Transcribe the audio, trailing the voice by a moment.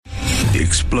the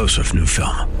explosive new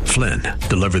film, Flynn,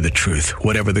 deliver the truth,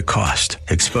 whatever the cost,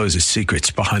 exposes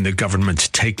secrets behind the government's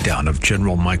takedown of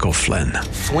General Michael Flynn.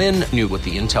 Flynn knew what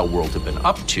the intel world had been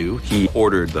up to. He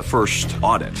ordered the first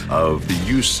audit of the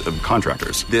use of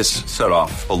contractors. This set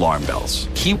off alarm bells.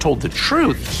 He told the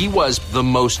truth. He was the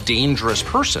most dangerous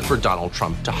person for Donald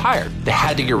Trump to hire. They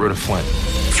had to get rid of Flynn.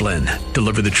 Flynn,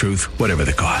 deliver the truth, whatever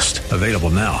the cost. Available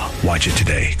now. Watch it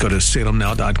today. Go to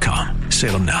salemnow.com.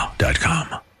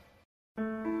 salemnow.com.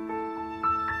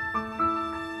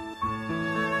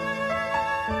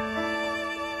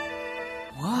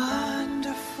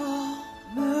 Wonderful,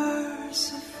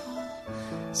 merciful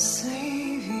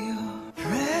Savior,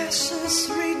 precious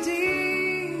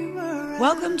Redeemer.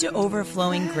 Welcome to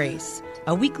Overflowing Grace,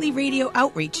 a weekly radio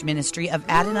outreach ministry of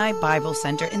Adonai Bible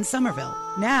Center in Somerville.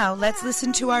 Now, let's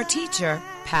listen to our teacher,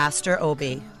 Pastor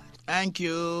Obi. Thank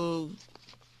you.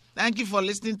 Thank you for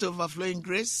listening to Overflowing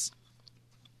Grace.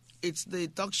 It's the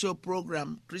talk show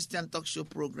program, Christian talk show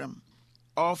program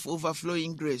of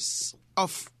Overflowing Grace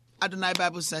of Adonai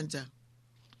Bible Center.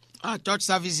 Our church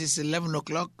service is 11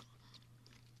 o'clock,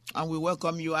 and we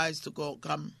welcome you guys to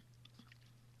come.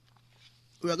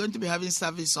 We are going to be having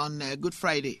service on Good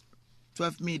Friday,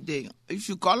 12 midday. If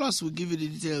you call us, we'll give you the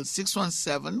details.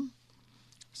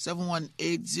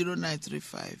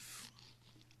 617-718-0935.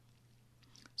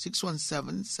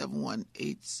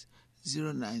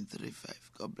 617-718-0935.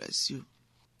 God bless you.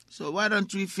 So why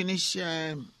don't we finish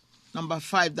number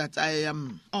 5 that I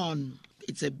am on.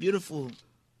 It's a beautiful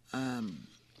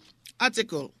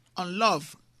article on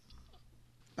love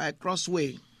by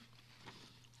Crossway.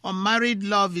 Unmarried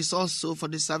love is also for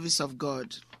the service of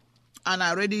God. And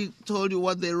I already told you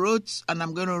what they wrote, and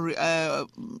I'm going to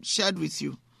share it with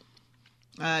you.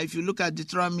 If you look at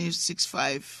Deuteronomy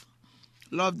 6:5,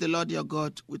 love the Lord your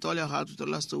God with all your heart, with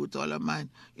all your soul, with all your mind.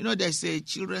 You know, there's a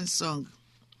children's song.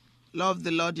 Love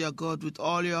the Lord your God with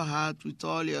all your heart, with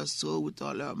all your soul, with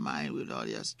all your mind, with all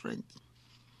your strength.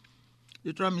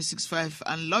 Deuteronomy 6:5,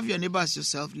 and love your neighbor as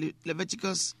yourself.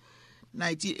 Leviticus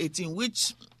 19:18,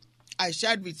 which I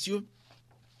shared with you.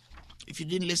 If you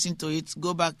didn't listen to it,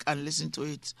 go back and listen to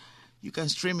it. You can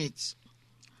stream it.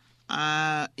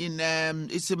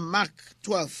 It's in Mark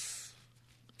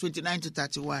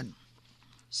 12:29-31.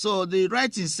 So the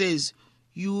writing says,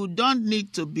 you don't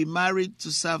need to be married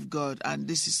to serve God, and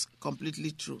this is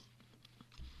completely true.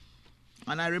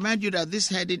 And I remind you that this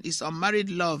heading is unmarried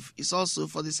love is also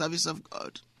for the service of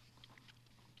God.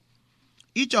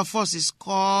 Each of us is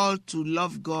called to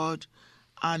love God,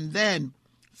 and then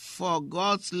for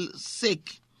God's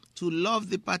sake to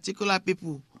love the particular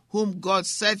people whom God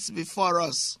sets before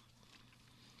us.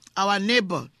 Our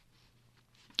neighbor,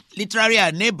 literally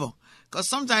our neighbor, because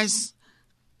sometimes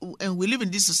when we live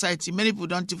in this society, many people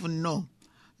don't even know.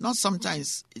 Not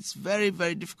sometimes. It's very,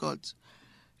 very difficult.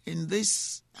 In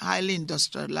this highly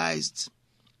industrialized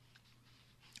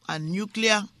and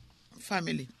nuclear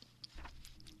family,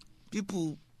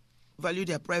 people value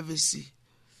their privacy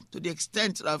to the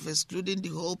extent of excluding the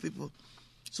whole people.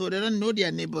 So they don't know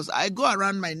their neighbors. I go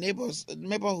around my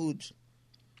neighborhood,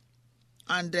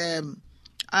 and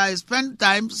I spend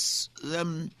times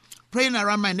praying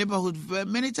around my neighborhood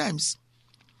many times.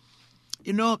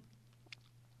 You know,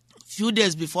 few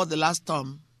days before the last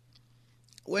storm,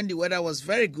 when the weather was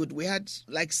very good, we had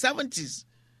like 70s.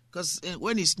 Because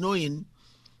when it's snowing,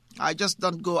 I just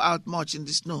don't go out much in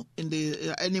the snow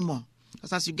anymore.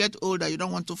 Because as you get older, you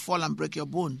don't want to fall and break your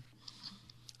bone.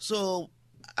 So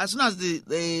as soon as the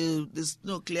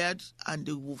snow cleared and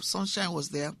the sunshine was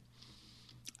there,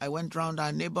 I went around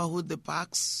our neighborhood, the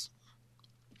parks,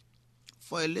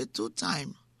 for a little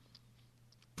time,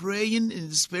 praying in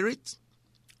the Spirit,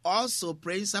 also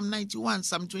praying Psalm 91,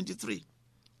 Psalm 23.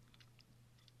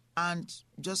 And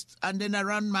then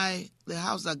around the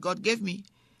house that God gave me,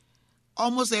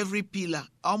 almost every pillar,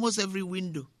 almost every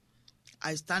window,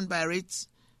 I stand by it,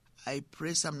 I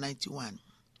pray Psalm 91.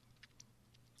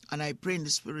 And I pray in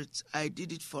the Spirit. I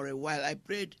did it for a while. I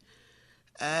prayed,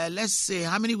 let's say,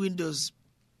 how many windows?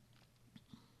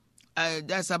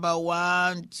 That's about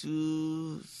 1,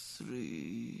 2,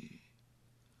 3,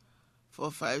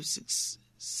 4, 5, 6,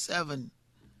 7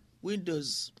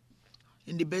 windows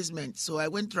in the basement. So I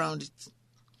went around it.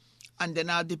 And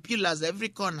then I had the pillars every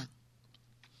corner.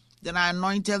 Then I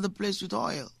anointed the place with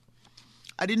oil.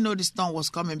 I didn't know the storm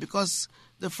was coming because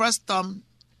the first storm,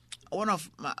 one of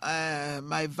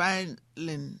my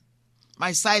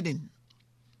siding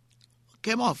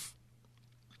came off.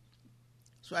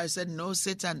 So I said, no,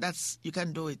 Satan, you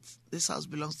can't do it. This house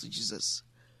belongs to Jesus.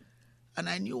 And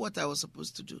I knew what I was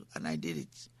supposed to do, and I did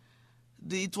it.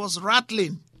 It was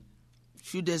rattling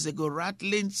few days ago,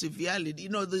 rattling severely. You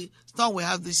know, the storm we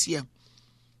have this year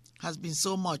has been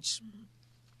so much.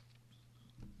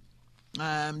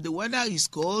 The weather is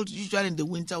cold. Usually in the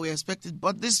winter we expect it,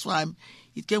 but this time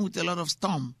it came with a lot of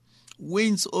storm.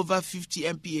 Winds over 50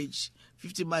 mph,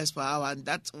 50 miles per hour, and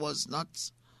that was not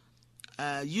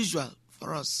usual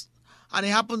for us. And it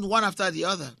happened one after the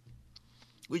other.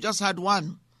 We just had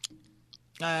one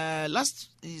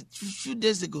few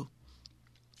days ago.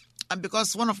 And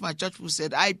because one of my church people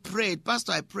said,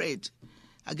 Pastor, I prayed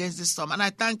against this storm. And I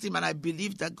thanked him, and I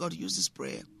believed that God uses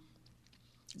prayer.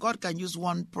 God can use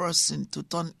one person to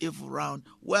turn evil around.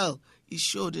 Well, he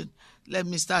showed it. Let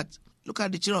me start. Look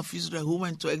at the children of Israel who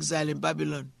went to exile in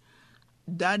Babylon.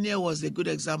 Daniel was a good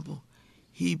example.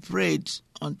 He prayed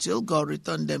until God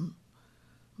returned them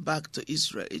back to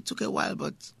Israel. It took a while,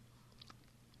 but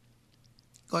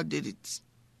God did it.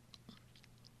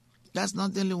 That's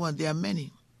not the only one. There are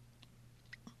many.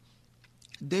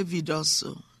 David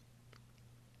also.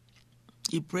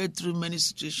 He prayed through many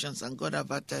situations and God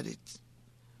averted it.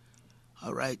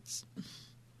 All right.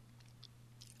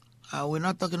 We're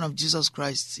not talking of Jesus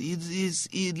Christ.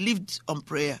 He lived on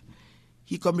prayer.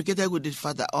 He communicated with the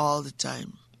Father all the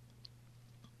time.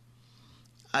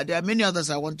 There are many others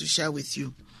I want to share with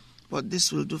you, but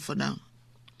this will do for now.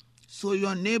 So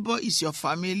your neighbor is your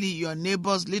family, your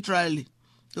neighbors, literally,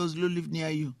 those who live near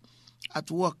you,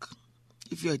 at work,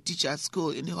 if you're a teacher at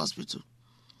school, in the hospital.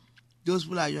 Those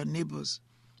people are your neighbors.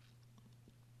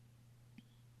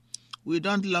 We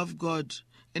don't love God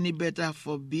any better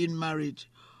for being married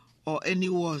or any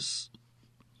worse,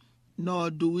 nor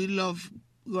do we love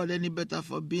God any better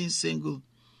for being single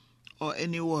or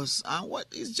any worse. And what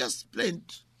is just plain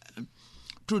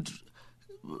truth,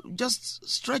 just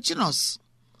stretching us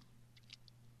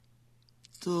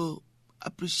to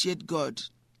appreciate God.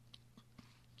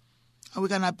 And we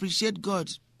can appreciate God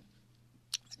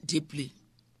deeply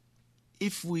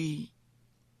if we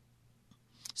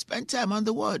spend time on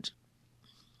the Word.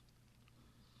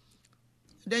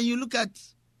 Then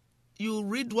you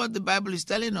read what the Bible is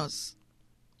telling us.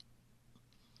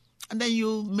 And then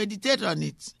you meditate on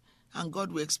it. And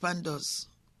God will expand us.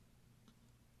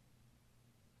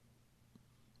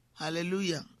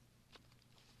 Hallelujah.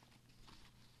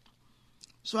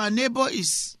 So our neighbor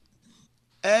is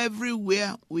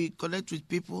everywhere we connect with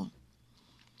people.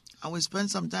 And we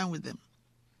spend some time with them.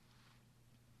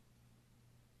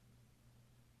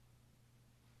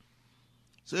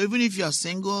 So even if you're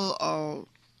single or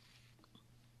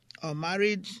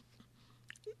married,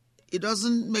 it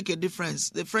doesn't make a difference.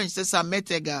 The French says, "Ça m'est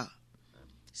égal."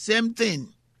 Same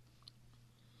thing.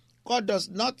 God does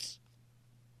not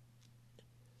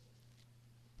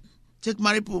take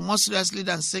married people more seriously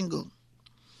than single.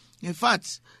 In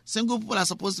fact, single people are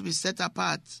supposed to be set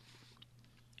apart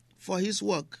for his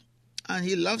work. And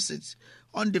he loves it.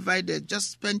 Undivided.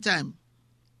 Just spend time.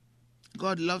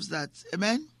 God loves that.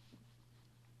 Amen?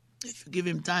 If you give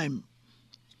him time.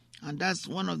 And that's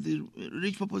one of the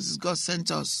rich purposes God sent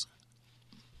us.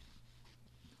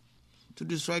 To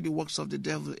destroy the works of the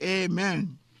devil.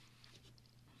 Amen.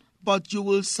 But you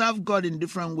will serve God in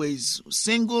different ways.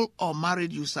 Single or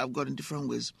married, you serve God in different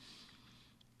ways.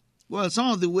 Well, some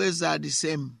of the ways are the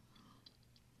same.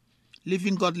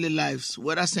 Living godly lives,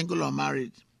 whether single or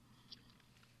married.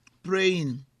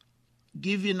 Praying,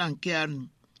 giving and caring.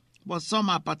 But some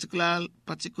are particular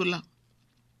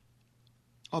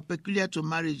or peculiar to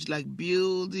marriage, like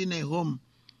building a home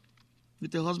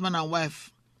with a husband and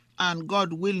wife, and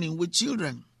God willing, with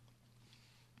children.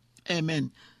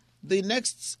 Amen. The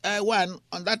next one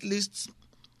on that list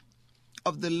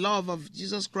of the love of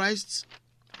Jesus Christ,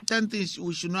 10 things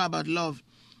we should know about love.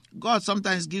 God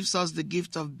sometimes gives us the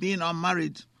gift of being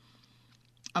unmarried,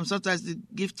 and sometimes the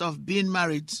gift of being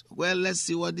married. Well, let's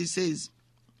see what this says.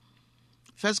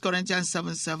 1 Corinthians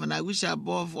 7:7. I wish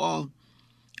above all,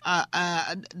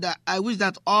 I wish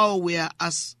that all were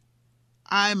as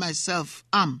I myself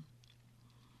am.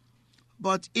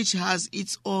 But each has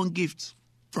its own gift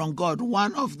from God,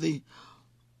 one of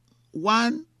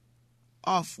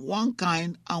one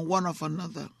kind and one of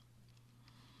another,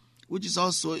 which is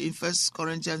also in 1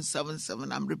 Corinthians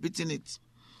 7:7. I'm repeating it.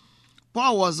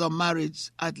 Paul was unmarried,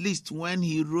 at least when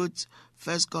he wrote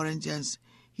 1 Corinthians.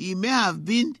 He may have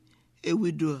been a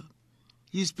widower.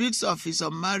 He speaks of his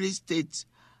unmarried state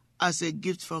as a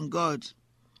gift from God.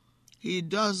 He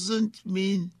doesn't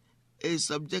mean a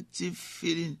subjective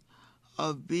feeling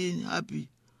of being happy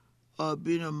or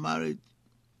being unmarried.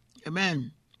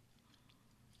 Amen.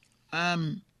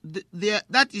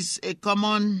 That is a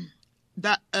common.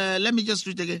 Let me just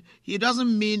read again. He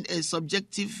doesn't mean a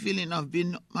subjective feeling of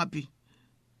being happy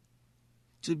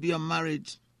to be unmarried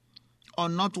or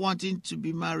not wanting to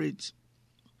be married.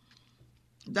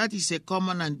 That is a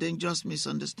common and dangerous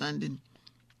misunderstanding.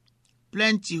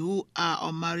 Plenty who are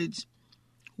unmarried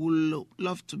will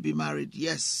love to be married.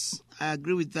 Yes, I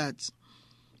agree with that.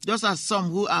 Just as some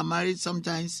who are married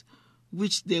sometimes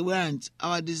wish they weren't.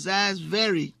 Our desires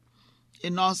vary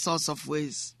in all sorts of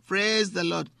ways. Praise the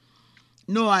Lord.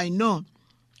 No, I know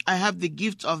I have the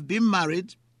gift of being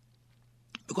married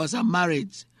because I'm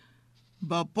married.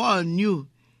 But Paul knew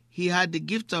he had the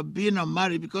gift of being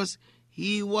unmarried because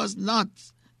he was not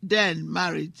then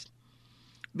married.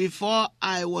 Before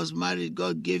I was married,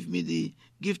 God gave me the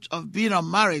gift of being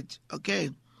unmarried.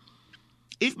 Okay.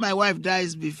 If my wife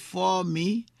dies before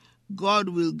me, God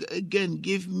will again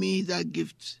give me that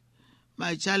gift.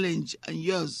 My challenge and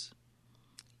yours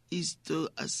is to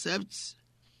accept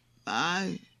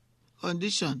my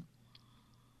condition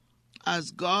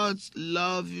as God's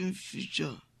loving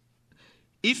future.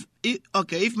 If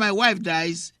my wife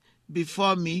dies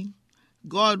before me,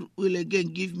 God will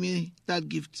again give me that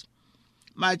gift.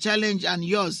 My challenge and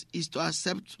yours is to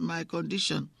accept my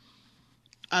condition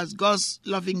as God's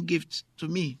loving gift to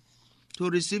me, to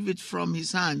receive it from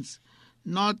his hands.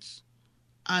 Not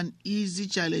an easy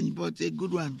challenge, but a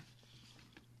good one.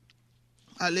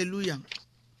 Hallelujah.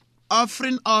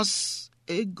 Offering us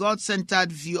a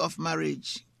God-centered view of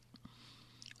marriage.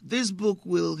 This book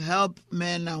will help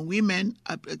men and women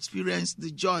experience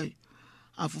the joy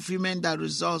and fulfillment that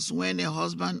results when a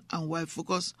husband and wife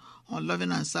focus on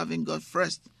loving and serving God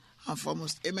first and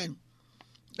foremost. Amen.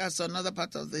 That's another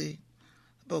part of the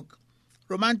book.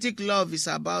 Romantic love is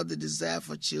about the desire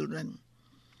for children.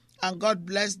 And God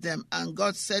blessed them, and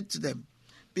God said to them,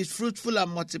 be fruitful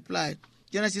and multiply.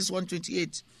 Genesis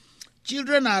 1:28.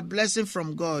 Children are a blessing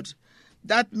from God.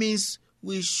 That means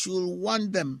we should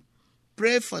want them,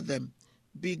 pray for them,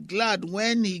 be glad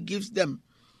when he gives them,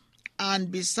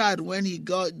 and be sad when he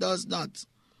does not.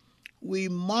 We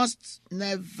must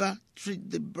never treat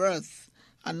the birth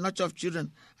and nurture of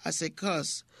children as a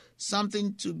curse,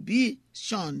 something to be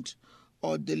shunned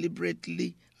or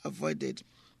deliberately avoided.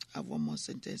 I have one more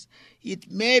sentence.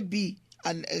 It may be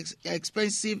an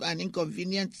expensive and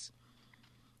inconvenient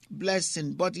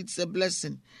blessing, but it's a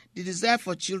blessing. The desire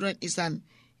for children is an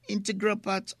integral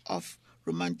part of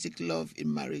romantic love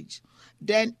in marriage.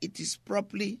 Then it is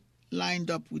properly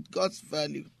lined up with God's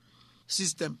value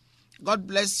system. God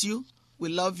bless you. We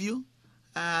love you.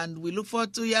 And we look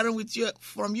forward to hearing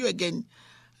from you again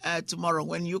tomorrow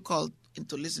when you call in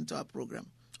to listen to our program,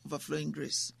 Overflowing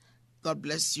Grace. God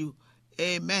bless you.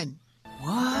 Amen.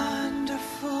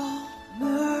 Wonderful,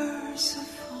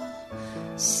 merciful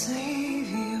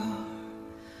Savior,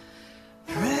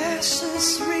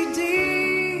 precious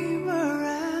Redeemer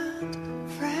and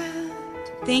friend.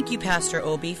 Thank you, Pastor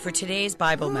Obi, for today's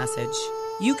Bible message.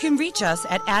 You can reach us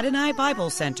at Adonai Bible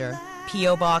Center,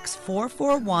 P.O. Box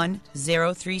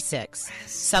 441036,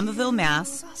 Somerville,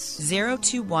 Mass.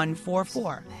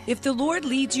 02144. If the Lord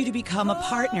leads you to become a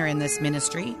partner in this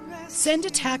ministry, send a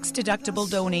tax-deductible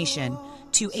donation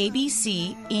to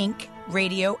ABC Inc.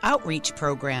 Radio Outreach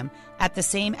Program at the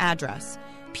same address,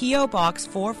 P.O. Box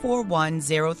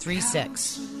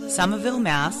 441036, Somerville,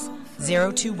 Mass.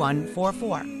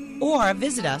 02144. Or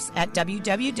visit us at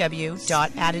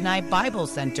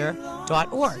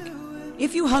www.AdonaiBibleCenter.org.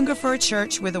 If you hunger for a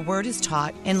church where the Word is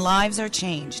taught and lives are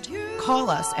changed, call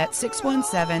us at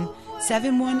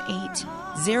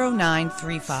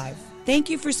 617-718-0935.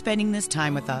 Thank you for spending this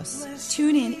time with us.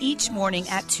 Tune in each morning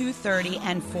at 2:30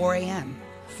 and 4 a.m.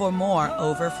 for more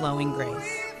Overflowing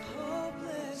Grace.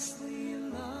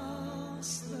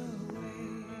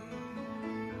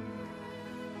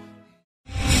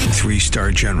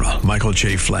 Three-star General Michael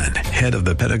J. Flynn, head of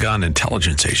the Pentagon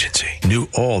Intelligence Agency, knew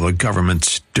all the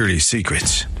government's dirty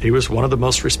secrets. He was one of the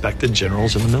most respected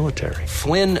generals in the military.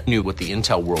 Flynn knew what the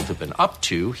intel world had been up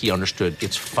to. He understood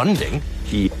its funding.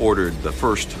 He ordered the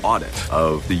first audit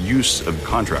of the use of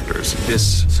contractors.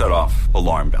 This set off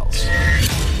alarm bells.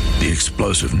 The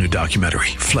explosive new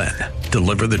documentary, Flynn,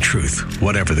 Deliver the Truth,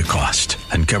 Whatever the Cost,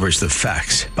 uncovers the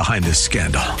facts behind this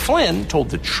scandal. Flynn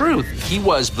told the truth. He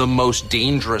was the most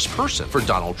dangerous person for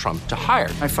Donald Trump to hire.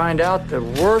 I find out the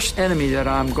worst enemy that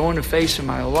I'm going to face in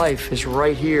my life is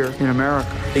right here in America.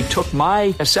 They took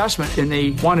my assessment and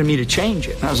they wanted me to change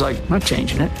it. And I was like, I'm not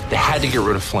changing it. They had to get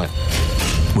rid of Flynn.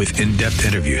 With in-depth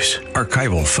interviews,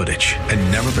 archival footage,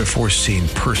 and never-before-seen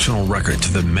personal records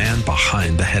of the man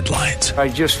behind the headlines. I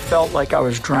just felt like I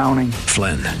was drowning.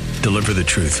 Flynn, Deliver the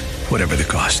Truth, Whatever the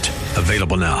Cost.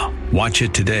 Available now. Watch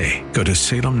it today. Go to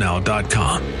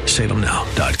salemnow.com.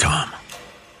 salemnow.com.